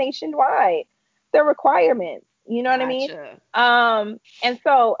becomes nationwide. The requirements, you know what I mean? Gotcha. And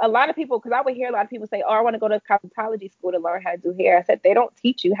so a lot of people, because I would hear a lot of people say, "Oh, I want to go to cosmetology school to learn how to do hair." I said, they don't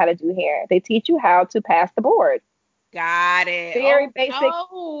teach you how to do hair. They teach you how to pass the board. Got it. Very Oh basic,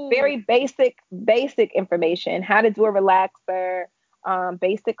 no. very basic information. How to do a relaxer,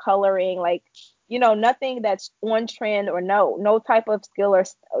 basic coloring, like nothing that's on trend, or no type of skill, or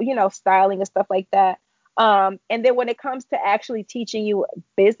styling and stuff like that. And then when it comes to actually teaching you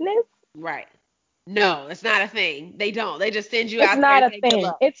business, Right. No, it's not a thing. They don't. They just send you it's out there not and a say good thing.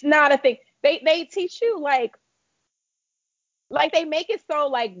 luck. It's not a thing. They teach you like they make it so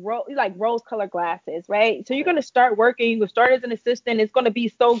like rose colored glasses, right? So you're gonna start working, you can start as an assistant, it's gonna be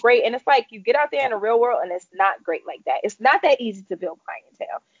so great. And it's like you get out there in the real world and it's not great like that. It's not that easy to build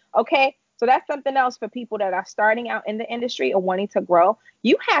clientele. Okay. So that's something else for people that are starting out in the industry or wanting to grow.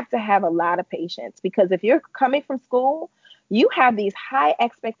 You have to have a lot of patience, because if you're coming from school, you have these high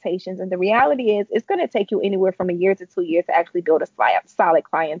expectations. And the reality is it's going to take you anywhere from a year to 2 years to actually build a solid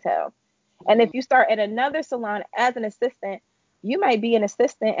clientele. And if Mhm. you start at another salon as an assistant, you might be an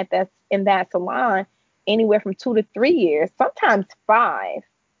assistant at that in that salon anywhere from 2 to 3 years, sometimes 5,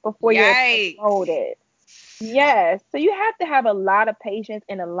 before you're Yikes. promoted. Yes. So you have to have a lot of patience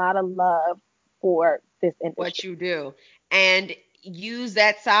and a lot of love for this What industry. you do. And use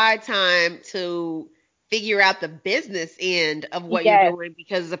that side time to figure out the business end of what you're Yes. doing,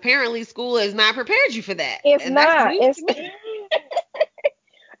 because apparently school has not prepared you for that. It's And that's not. news It's to me.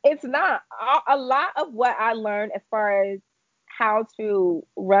 it's not. A lot of what I learned as far as how to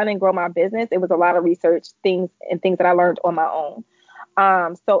run and grow my business, it was a lot of research things that I learned on my own.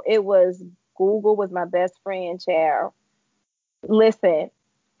 So it was Google was my best friend, child. Listen,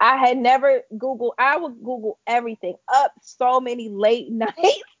 I had never Google. I would Google everything up so many late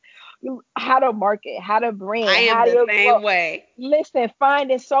nights. How to market, how to I brand, am how do the you grow. same way. Listen,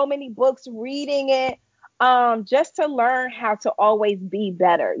 finding so many books, reading it, just to learn how to always be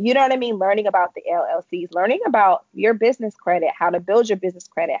better. You know what I mean? Learning about the LLCs, learning about your business credit, how to build your business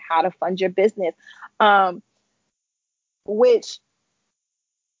credit, how to fund your business. Um, which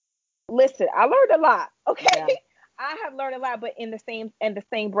listen, I learned a lot. Okay. Yeah. I have learned a lot, but in the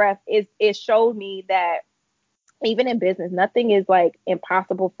same breath, it showed me that even in business, nothing is like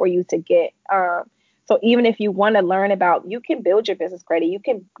impossible for you to get. So even if you want to learn about, you can build your business credit, you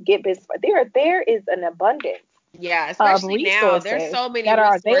can get business. There is an abundance Yeah, of especially now. There's resources so many that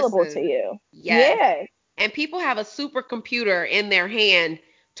are available to resources. you. Yes. Yes, And people have a supercomputer in their hand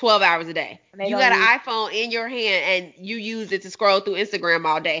 12 hours a day. and they You don't got use. an iPhone in your hand and you use it to scroll through Instagram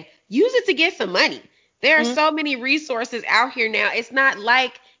all day. Use it to get some money. There are Mm, so many resources out here now. It's not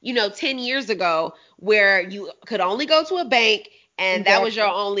like, 10 years ago where you could only go to a bank and that was your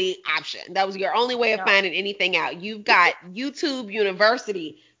exactly. only option. That was your only way of No. finding anything out. You've got YouTube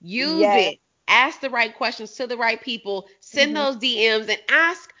University. Use Yes. it. Ask the right questions to the right people. Send Hmm. those DMs and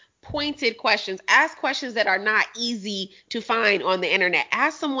ask pointed questions. Ask questions that are not easy to find on the internet.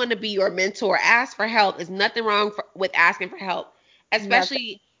 Ask someone to be your mentor. Ask for help. There's nothing wrong with asking for help, Nothing.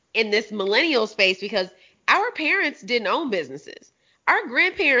 especially in this millennial space, because our parents didn't own businesses. Our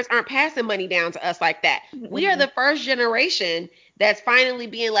grandparents aren't passing money down to us like that. We are Mm-mm. the first generation that's finally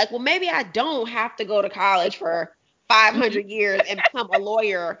being like, well, maybe I don't have to go to college for Mhm. 500 years and become a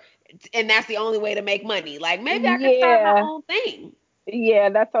lawyer, and that's the only way to make money. Like, maybe I could start my Yeah. own thing. Yeah.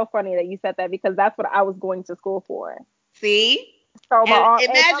 That's so funny that you said that, because that's what I was going to school for. See? So my And aunt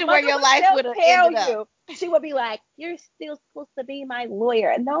and my imagine where mother your would life still would have tell ended up. you. She would be like, "You're still supposed to be my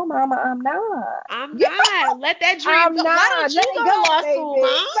lawyer." No, Mama, I'm not. I'm Yeah, not. Let that dream I'm go. Why not. don't Let you it go to go, law school, baby.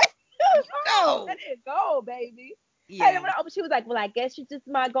 Mom? Let it You go. Let go. it go, baby. And Yeah. then she was like, "Well, I guess you just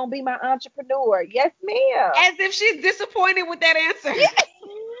not gonna be my entrepreneur." Yes, ma'am. As if she's disappointed with that answer. Yeah.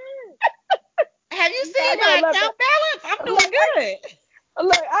 Have you Yeah, I seen gotta my love that. account balance? I'm Look, doing good.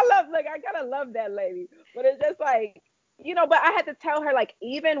 I gotta love that lady. But it's just like, but I had to tell her, like,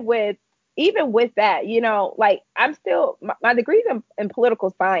 even with that, like, I'm still my degree's in political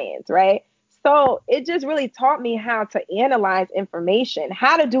science, right? So it just really taught me how to analyze information,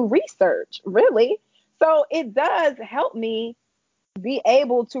 how to do research, really. So it does help me be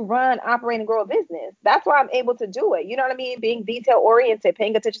able to run, operate, and grow a business. That's why I'm able to do it. You know what I mean? Being detail oriented,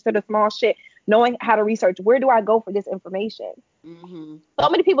 paying attention to the small shit, knowing how to research. Where do I go for this information? Hmm. So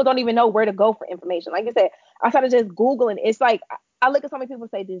many people don't even know where to go for information. Like I said, I started just Googling. It's like I look at so many people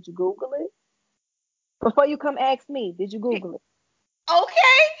say, "Did you Google it?" Before you come ask me, did you Google it?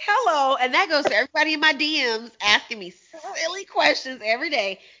 Okay. Hello, and that goes to everybody in my DMs asking me silly questions every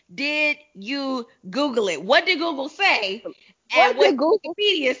day. Did you Google it? What did Google say? And What what did did Google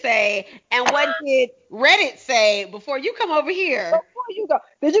Wikipedia say? And what did Reddit say before you come over here? before you go?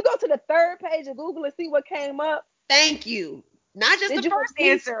 Did you go to the third page of Google and see what came up? Thank you. Not just the Did you first at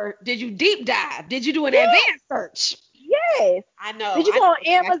least? answer. Did you deep dive? Did you do an Yes, advanced search? yes. I know. Did you I go on know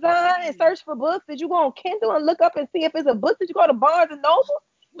exactly what Amazon you and mean. search for books? Did you go on Kindle and look up and see if it's a book? Did you go to Barnes and Noble?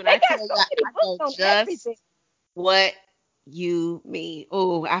 When They I got tell so you, many I books know on just everything. what you mean.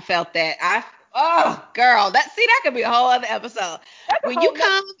 Oh, I felt that. Oh, girl, that could be a whole other episode. That's a When you whole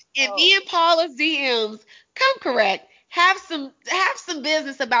nother come in show. me and Paula's DMs, come correct. Have some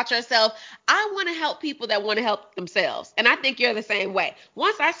business about yourself. I want to help people that want to help themselves, and I think you're the same way.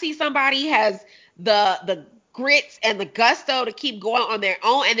 Once I see somebody has the grits and the gusto to keep going on their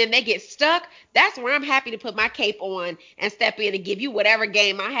own, and then they get stuck, that's where I'm happy to put my cape on and step in and give you whatever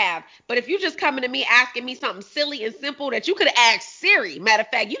game I have. But if you're just coming to me asking me something silly and simple that you could have asked Siri, matter of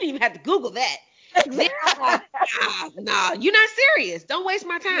fact, you didn't even have to Google that. Then I'm like, nah, you're not serious. Don't waste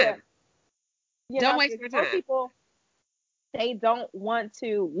my Yeah, time. you're Don't not waste serious. my Most time. people, they don't want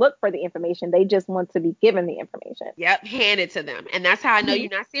to look for the information. They just want to be given the information. Yep, hand it to them. And that's how I know Mhm.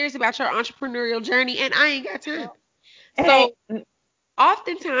 you're not serious about your entrepreneurial journey, and I ain't got time. No. So, Hey,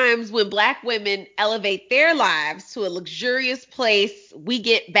 oftentimes when Black women elevate their lives to a luxurious place, we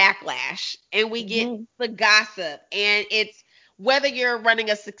get backlash and we get mhm. the gossip. And it's whether you're running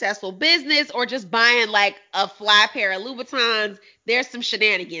a successful business or just buying like a fly pair of Louboutins, there's some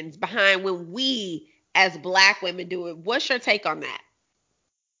shenanigans behind when we as Black women do it. What's your take on that?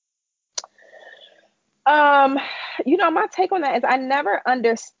 Um, my take on that is I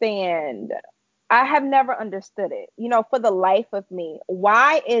have never understood it. For the life of me,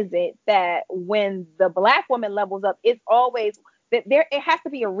 why is it that when the Black woman levels up, it's always that there it has to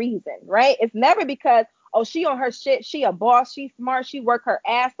be a reason, right? It's never because, oh, she on her shit, she a boss, she's smart, she work her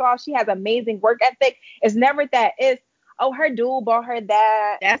ass off, she has amazing work ethic. It's never that. It's, oh, her dude bought her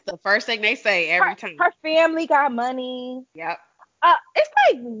that. That's the first thing they say Her every time. her family got money. Yep. It's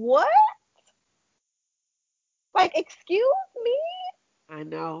like, what? Like, excuse me? I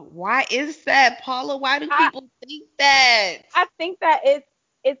know. Why is that, Paula? Why do I people think that? I think that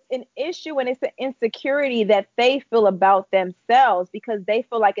it's an issue and it's an insecurity that they feel about themselves because they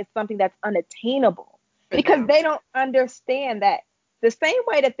feel like it's something that's unattainable For because them. they don't understand that the same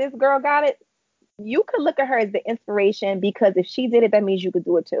way that this girl got it, you could look at her as the inspiration because if she did it, that means you could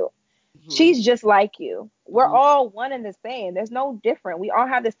do it too. Hmm. She's just like you. We're Hmm. all one and the same. There's no different. We all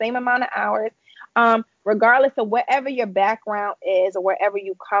have the same amount of hours, regardless of whatever your background is or wherever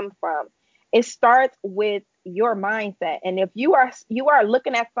you come from. It starts with your mindset. And if you are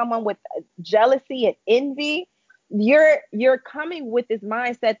looking at someone with jealousy and envy, you're coming with this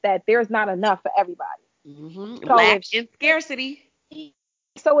mindset that there's not enough for everybody. Hmm. So Lack and scarcity.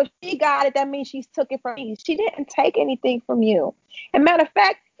 if she got it, that means she took it from you. She didn't take anything from you. And matter of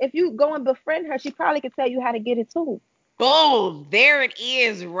fact, if you go and befriend her, she probably could tell you how to get it too. Boom. There it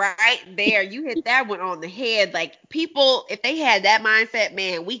is right there. You hit that one on the head. Like people, if they had that mindset,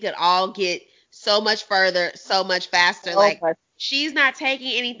 man, we could all get so much further, so much faster. So Like much. she's not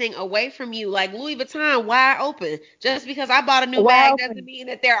taking anything away from you. Like Louis Vuitton, wide open. Just because I bought a new bag Wow. doesn't mean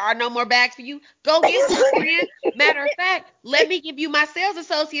that there are no more bags for you. Go get some, friend. Matter of fact, let me give you my sales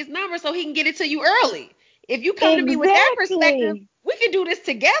associate's number so he can get it to you early. If you come to me with that perspective, Exactly. we can do this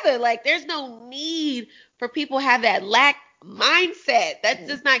together. Like there's no need for people to have that lack mindset. That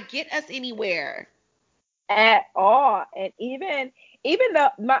does not get us anywhere. At all. And even though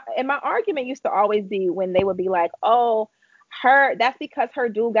my argument used to always be when they would be like, oh, that's because her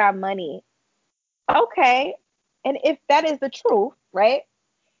dude got money. Okay. And if that is the truth, right?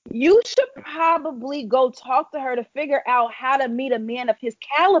 You should probably go talk to her to figure out how to meet a man of his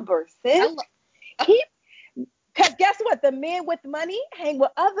caliber, sis. Hello. He Because guess what? The men with money hang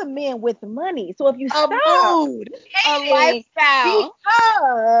with other men with money. So if you A stop mood, a hating lifestyle.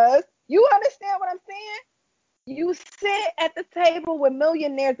 because you understand what I'm saying? You sit at the table with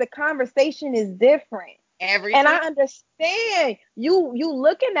millionaires, the conversation is different. Every And time. I understand you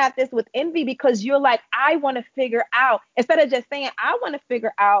looking at this with envy because you're like, I want to figure out, instead of just saying, I want to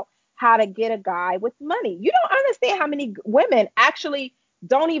figure out how to get a guy with money. You don't understand how many women actually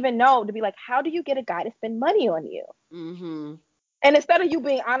don't even know to be like, how do you get a guy to spend money on you? Mm-hmm. And instead of you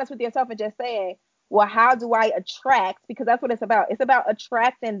being honest with yourself and just saying, well, how do I attract? Because that's what it's about. It's about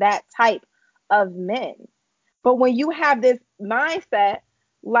attracting that type of men. But when you have this mindset,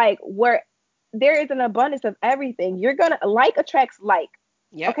 like where there is an abundance of everything, you're gonna like attracts like.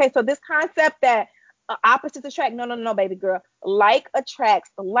 Yep. Okay, so this concept that opposites attract. No, no, no, baby girl. Like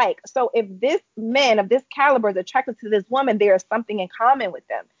attracts like. So if this man of this caliber is attracted to this woman, there is something in common with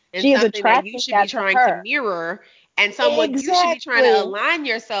them. And She is something that you attracting should be that to trying to her. mirror, and someone you should be trying to Exactly. align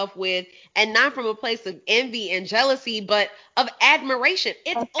yourself with, and not from a place of envy and jealousy, but of admiration.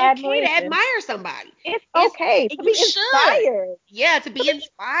 It's Of okay to admiration. admire somebody. It's It's okay to you be should. inspired. Yeah, to To be be inspired.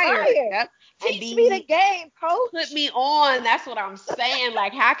 inspired. Yep. And Teach me the be game, put coach. me on. That's what I'm saying.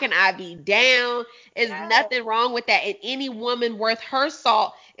 Like, how can I be down? There's Yes. nothing wrong with that. And any woman worth her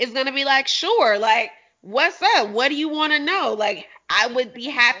salt is gonna be like, sure, like, what's up? What do you want to know? Like, I would be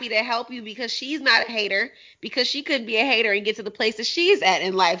happy to help you because she's not a hater, because she could be a hater and get to the place that she's at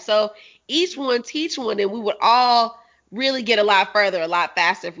in life. So each one teach one, and we would all really get a lot further, a lot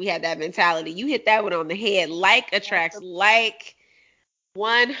faster if we had that mentality. You hit that one on the head. Like attracts Absolutely. like.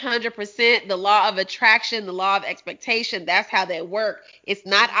 100%. The law of attraction, the law of expectation, that's how they work. It's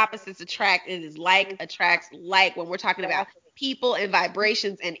not opposites attract, it is like It's attracts like when we're talking about exactly. people and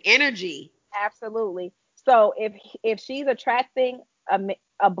vibrations and energy. Absolutely. So if she's attracting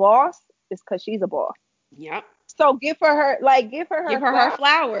a boss, it's because she's a boss. Yep. So give Give her her her flowers.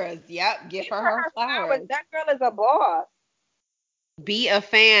 flowers. Yep. Give Give her her her her flowers. flowers. That girl is a boss. Be a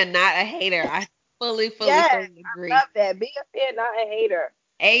fan, not a hater. I fully, fully, Yes, fully I agree. love that. Be a fan, not a hater.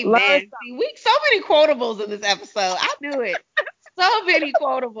 Learn Amen. See, we so many quotables in this episode. I knew it. So many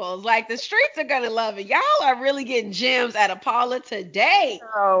quotables. Like, the streets are gonna love it. Y'all are really getting gems out of Paula today.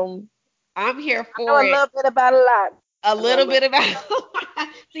 something. I'm here I know for a it. little bit about a lot. A I know a little little bit about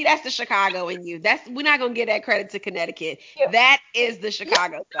see, that's the Chicago in you. That's we're not gonna give that credit to Connecticut. bit. That is the Yeah,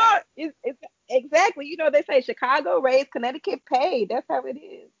 Chicago no, side. it's exactly. They say Chicago raised, Connecticut paid. That's how it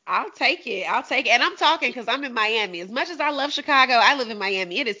is. I'll take it. I'll take it. And I'm talking because I'm in Miami. As much as I love Chicago, I live in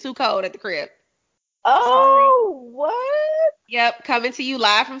Miami. It is too cold at the crib. Sorry. Oh, what? Yep, coming to you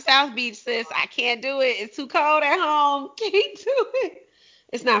live from South Beach, sis. I can't do it. It's too cold at home. Can't do it.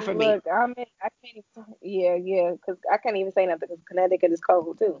 It's not for me. Look, I can't even, yeah, yeah, because I can't even say nothing because Connecticut is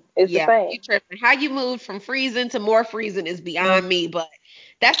cold too. It's the Yeah, you same. tripping. How you moved from freezing to more freezing is beyond me, but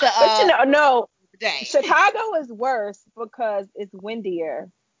that's the But no, day. Chicago is worse because it's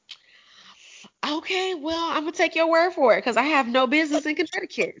windier. Okay, well, I'm gonna take your word for it because I have no business in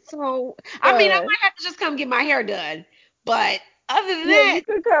Connecticut. So, I mean, I But might have to just come get my hair done. But other than yeah, that, you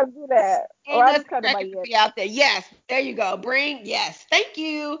could come do that. Or ain't I just nothing come to cracking for Miami. me out there. Yes, there you go. Yes, thank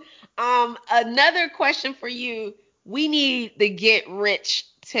you. Another question for you. We need the get rich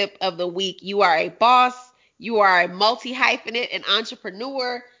tip of the week. You are a boss. You are a multi hyphenate, an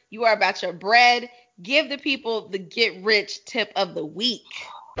entrepreneur. You are about your bread. Give the people the get rich tip of the week.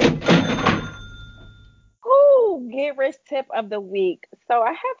 Ooh, get rich tip of the week. So I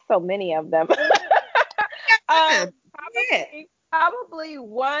have so many of them. Yeah. Yeah. Probably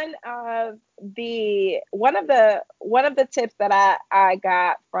one of the tips that I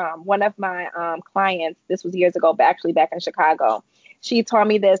got from one of my clients. This was years ago, but actually back in Chicago. She told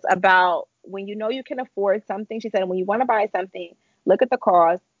me this about when you know you can afford something. She said when you want to buy something, look at the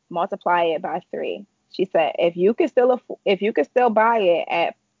cost, multiply it by three. She said if you could still buy it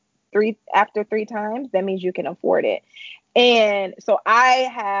at three after three times, that means you can afford it. And so I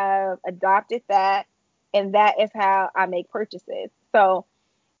have adopted that, and that is how I make purchases. So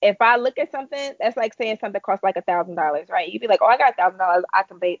if I look at something, that's like saying something costs like $1,000, right? You'd be like, oh, I got $1,000.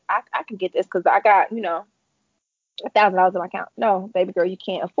 I can get this because I got, $1,000 in my account. No, baby girl, you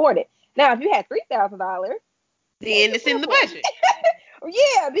can't afford it. Now, if you had $3,000, then Then you it's could in the afford budget. it.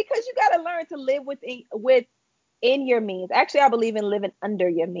 Yeah, because you got to learn to live within your means. Actually, I believe in living under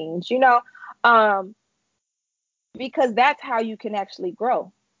your means, um, because that's how you can actually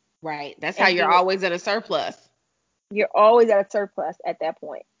grow Right. That's how and you're be always in a surplus. you're always at a surplus at that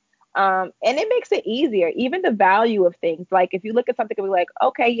point. And it makes it easier. Even the value of things. Like if you look at something and be like,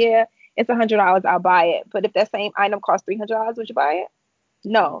 okay, yeah, it's $100, I'll buy it. But if that same item costs $300, would you buy it?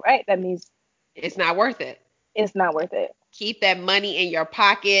 No, right? That means It's not worth it. it's not worth it. Keep that money in your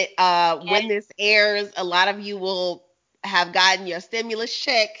pocket. When this airs, a lot of you will have gotten your stimulus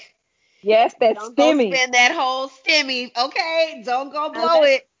check. Yes, that Don't go stimmy. spend that whole stimmy, okay? Don't go blow Unless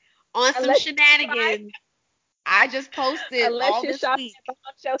it on some unless you're shenanigans. I just posted unless all you're this shopping week. at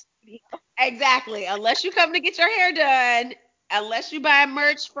the Huncho Studio. Exactly. Unless you come to get your hair done, unless you buy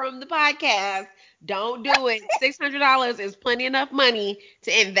merch from the podcast, don't do it. $600 is plenty enough money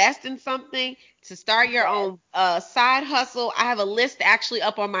to invest in something, to start your Yes. own side hustle. I have a list actually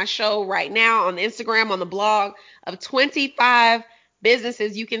up on my show right now on Instagram, on the blog, of 25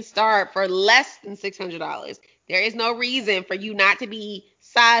 businesses you can start for less than $600. There is no reason for you not to be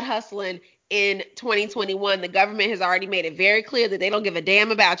side hustling in 2021, the government has already made it very clear that they don't give a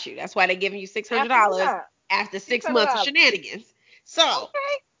damn about you. That's why they're giving you $600 after 6 months of shenanigans. So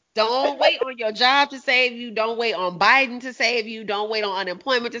Okay. don't wait on your job to save you. Don't wait on Biden to save you. Don't wait on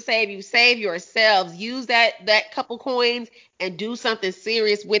unemployment to save you. Save yourselves. Use that couple coins and do something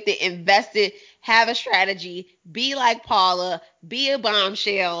serious with it. Invest it. Have a strategy. Be like Paula. Be a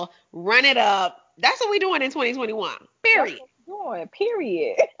bombshell. Run it up. That's what we're doing in 2021. Period. That's what we're doing.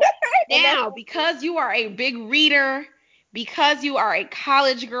 Period. Now, because you are a big reader, because you are a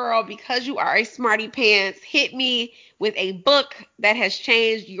college girl, because you are a smarty pants, hit me with a book that has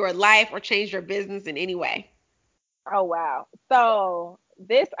changed your life or changed your business in any way. Oh wow. So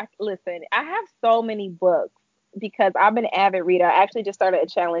listen, I have so many books because I'm an avid reader. I actually just started a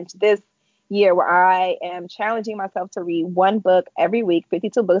challenge this year where I am challenging myself to read one book every week,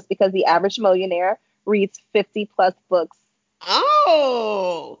 52 books, because the average millionaire reads 50 plus books.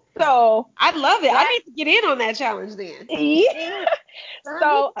 Oh, So I love it. I that need to get in on that challenge then. yeah.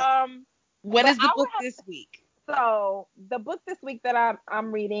 So What but is the book this week? so the book this week that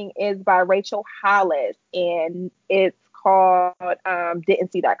I'm reading is by Rachel Hollis, and it's called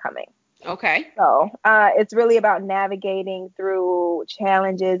Didn't See That Coming. Okay. So it's really about navigating through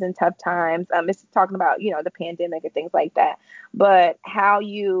challenges and tough times. It's talking about, the pandemic and things like that, but how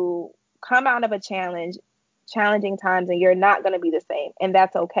you come out of a challenging times, and you're not going to be the same, and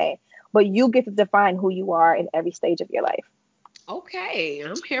that's okay. But you get to define who you are in every stage of your life. Okay,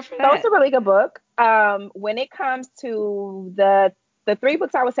 I'm here for So it's that. a really good book. When it comes to the three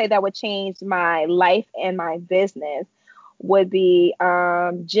books I would say that would change my life and my business would be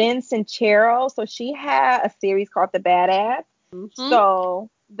Jen Sincero. So she had a series called The Badass. Mm-hmm. So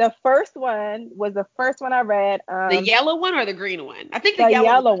the first one was the first one I read. The yellow one or the green one? I think The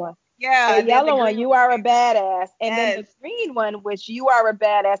yellow one. Yeah, The yellow one, You Are a Badass. And then Yes. the green one, which You Are a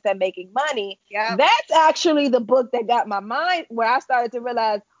Badass at Making Money. Yep. That's actually the book that got my mind, where I started to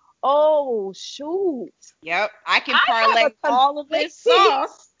realize, oh, shoot. Yep. I can I parlay have a all of this conflicting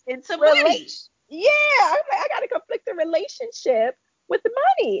sauce into money. Yeah, I got a conflicting relationship with the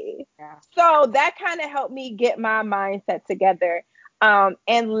money. Yeah. So that kind of helped me get my mindset together. And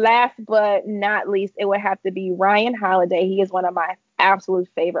last but not least, it would have to be Ryan Holiday. He is one of my absolute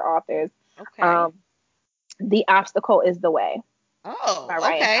favorite authors. Okay. The Obstacle is the Way Oh, by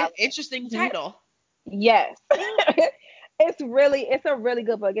Ryan okay. Holiday. Interesting title. Yes. It's a really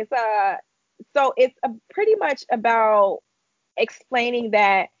good book. It's pretty much about explaining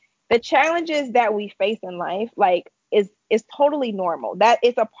that the challenges that we face in life, like, is totally normal. That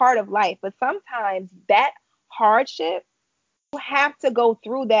is a part of life. But sometimes that hardship, you have to go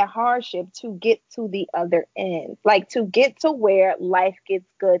through that hardship to get to the other end, like to get to where life gets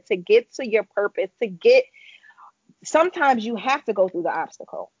good, to get to your purpose, sometimes you have to go through the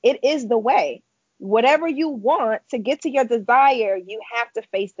obstacle. It is the way. Whatever you want to get to your desire, you have to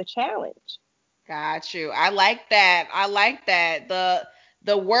face the challenge. Got you. I like that. I like that.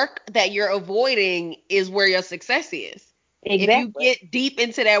 The work that you're avoiding is where your success is. If you Exactly. get deep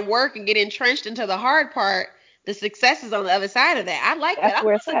into that work and get entrenched into the hard part, the success is on the other side of that. I like that. That's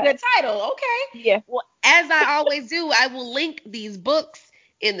where it's That's a at. good title. Okay. Yeah. Well, as I always do, I will link these books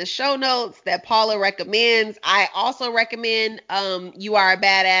in the show notes that Paula recommends. I also recommend You Are a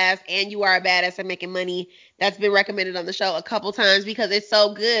Badass and You Are a Badass at Making Money. That's been recommended on the show a couple times because it's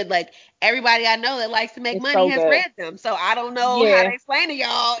so good. Like, everybody I know that likes to make It's money so has good. read them. So I don't know how to Yeah. explain to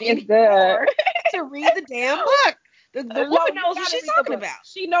y'all It's good. anymore to read the damn book. The No, woman you knows what gotta she's read the talking book. about.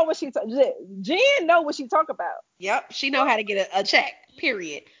 She know what Jen know what she talk about. Yep, she know how to get a check.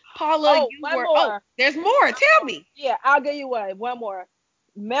 Period. Paula, Oh, one oh, more. there's more. Tell me. Yeah, I'll give you one more.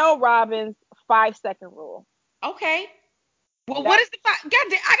 Mel Robbins' 5 second rule. Okay. Well, what That is the five?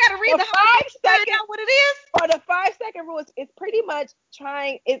 I gotta read the the whole book five to find second out what it is. or the 5 second rule is pretty much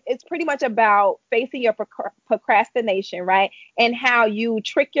it's pretty much about facing your procrastination, right? And how you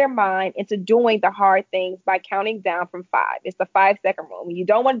trick your mind into doing the hard things by counting down from five. It's the 5 second rule. When you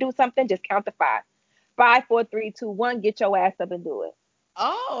don't want to do something, just count to five. Five, four, three, two, one, get your ass up and do it.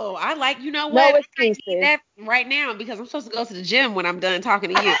 Oh, I like. You know No what? I might need excuses. that right now because I'm supposed to go to the gym when I'm done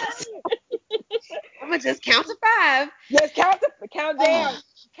talking to you. I'm gonna just count to five. Just count down.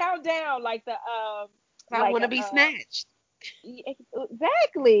 Count down like the I like want a to be snatched.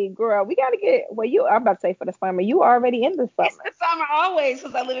 exactly, girl. We gotta get I'm about to say for the summer. You already in the It's summer. the summer always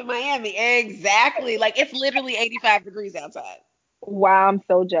because I live in Miami. Exactly. Like, it's literally 85 degrees outside. Wow, I'm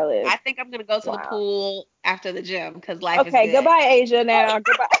so jealous. I think I'm gonna go to the Wow. pool after the gym because life is Okay, good. goodbye, Asia. Now,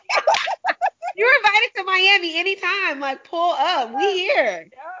 goodbye. You're invited to Miami anytime. Like, pull up. We here.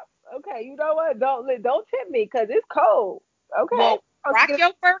 Yeah. Okay, you know what? Don't tempt me because it's cold. Okay. Well, Rock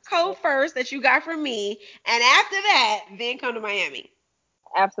your fur coat first that you got from me, and after that, then come to Miami.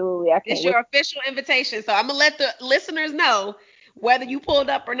 Absolutely, I It's can't wait. your official invitation. So I'm gonna let the listeners know whether you pulled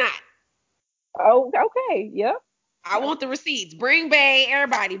up or not. Oh, okay, yep. I want the receipts. Bring Bay,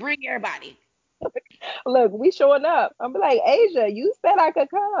 everybody. Bring everybody. Look, we showing up. I'm like, Asia, you said I could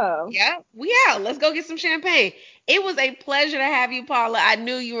come. Yeah, we out. Let's go get some champagne. It was a pleasure to have you, Paula. I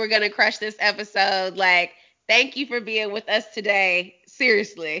knew you were gonna crush this episode. Like, thank you for being with us today.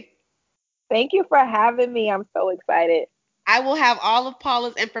 Seriously. Thank you for having me. I'm so excited. I will have all of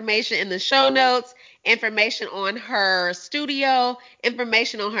Paula's information in the show notes, information on her studio,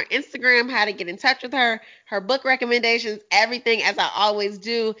 information on her Instagram, how to get in touch with her book recommendations, everything as I always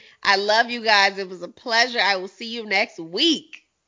do. I love you guys. It was a pleasure. I will see you next week.